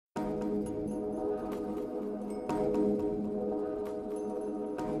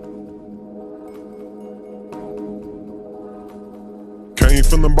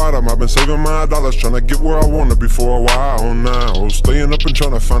feeling bottom. I've been saving my dollars, trying to get where I wanna be for a while now. Staying up and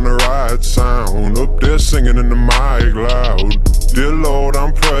trying to find the right sound. Up there singing in the mic loud. Dear Lord,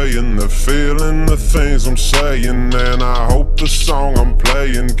 I'm praying, the feeling, the things I'm saying, and I hope the song I'm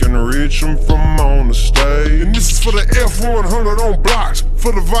playing can reach them from on the stage. And this is for the F100 on blocks,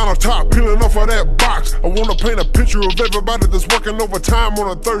 for the vinyl top peeling off of that box. I wanna paint a picture of everybody that's working overtime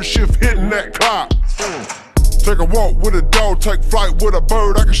on a third shift, hitting that clock. Take a walk with a dog, take flight with a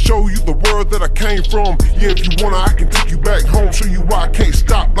bird. I can show you the world that I came from. Yeah, if you wanna, I can take you back home, show you why I can't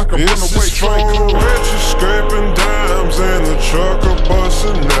stop like a runaway train. Riches scraping dimes and the trucker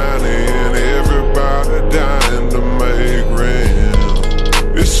busting 90 and everybody dying to make rent.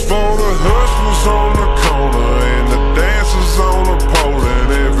 It's for the hustlers on the corner and the dancers on the pole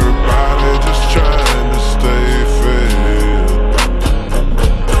and everybody just trying to stay fed.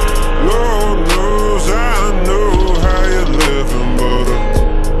 Lord knows I know how you're living, but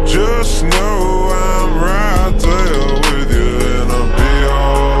just know I'm right there with you, and I'll be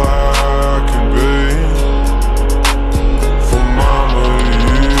all I can be for Mama,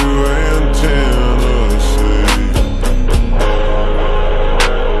 you, and Tennessee.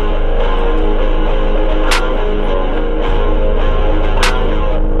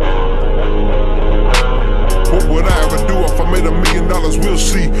 What would I ever do if I made $1 million? We'll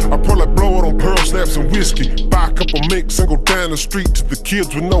see. I'd probably blow it on pearl snaps and whiskey. Buy a couple mix and go down the street to the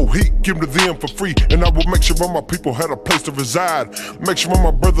kids with no heat, give them to them for free. And I would make sure all my people had a place to reside, make sure all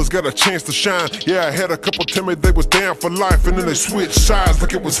my brothers got a chance to shine. Yeah, I had a couple tell me they was down for life, and then they switched sides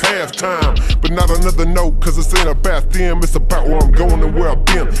like it was halftime. But not another note, cause this ain't about them, it's about where I'm going and where I've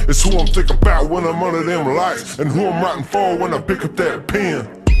been. It's who I'm thinking about when I'm under them lights, and who I'm writing for when I pick up that pen.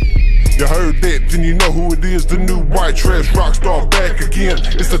 You heard that, then you know who it is, the new white trash rock star back again.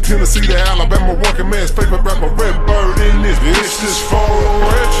 It's the Tennessee to Alabama working man's favorite rapper, Byyrd in this bitch. It's just for the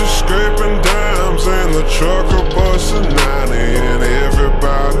riches scraping dimes and the trucker busting 90 and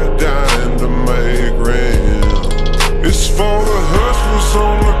everybody dying to make rent. It's for the hustlers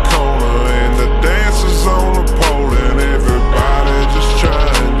on the corner and the dancers on the pole and everybody just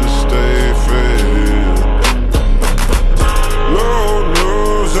trying to stay fed. Lord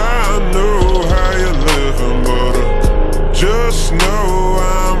knows I know how you're living, but just know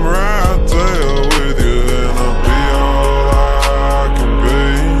I'm right there with you, and I'll be all I can be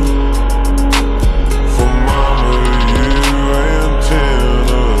for Mama, you, and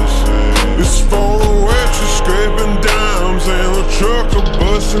Tennessee. It's for the waitress scraping dimes and the trucker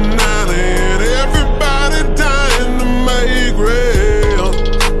busting